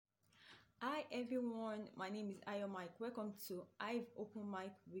everyone, my name is Ayomike. Welcome to Hive Open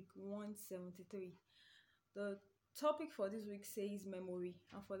Mic week 173. The topic for this week says memory,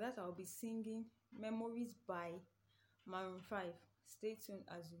 and for that I'll be singing Memories by Maroon 5. Stay tuned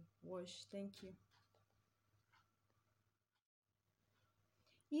as you watch. Thank you.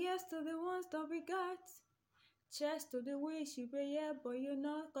 Yes to the ones that we got. Cheers to the wish you were here, but you're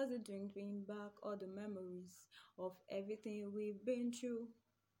not, cause the drink bring back all the memories of everything we've been through.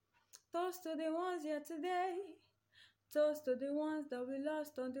 Toast to the ones here today. Toast to the ones that we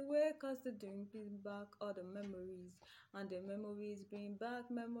lost on the way, cause the drink bring back all the memories. And the memories bring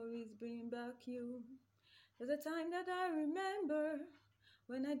back you. There's a time that I remember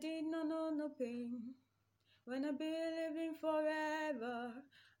when I did not know no pain. When I believed in forever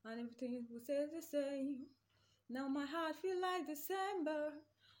and everything would stay the same. Now my heart feel like December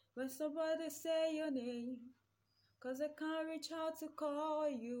when somebody say your name. Cause I can't reach out to call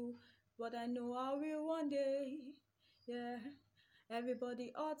you, but I know I will one day. Yeah,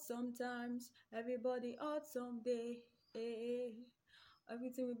 everybody hurt sometimes, everybody hurt someday.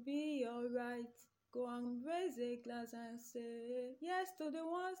 Everything will be alright. Go and raise a glass and say yes to the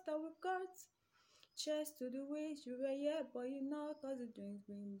ones that we got. Cheers to the wish you were here, but you know, cause the drinks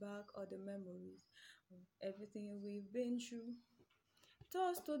bring back all the memories of everything we've been through.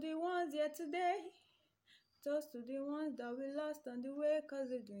 Toast to the ones here today. Toast to the ones that we lost on the way, cause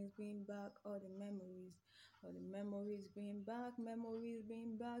the drinks bring back all the memories. All the memories bring back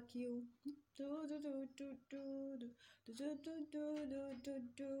you. Do do do do do do do do do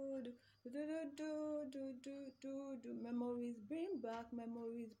do do do do. Memories bring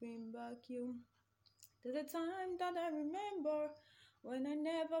back you. There's a time that I remember when I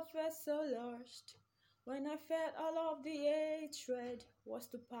never felt so lost. When I felt all of the hatred was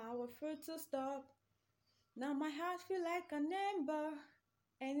too powerful to stop. Now my heart feel like an ember,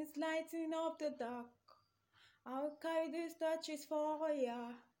 and it's lighting up the dark. I'll carry these torches for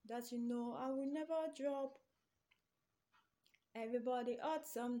ya, that you know I will never drop. Everybody hurt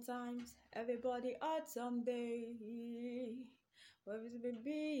sometimes, everybody hurt someday. But it will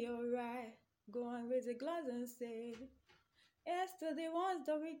be alright. Go and raise a glass and say, yes to the ones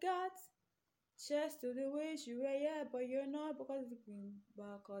that we got. Cheers to the wish you were here, but you're not, because it brings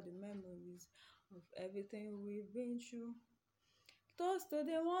back all the memories of everything we've been through. Toast to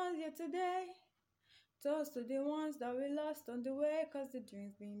the ones here today. Toast to the ones that we lost on the way, cause the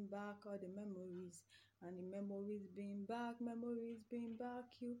drinks bring back all the memories. And the memories bring back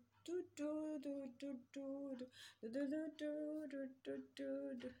you. Do do do do do do do do do do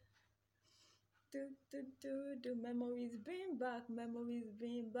do do do. Memories bring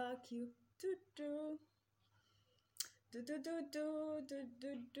back you. Do do. Do do do do do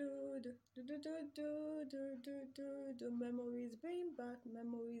do do do do do do do do do. Memories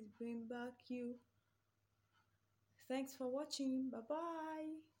bring back you. Thanks for watching. Bye bye.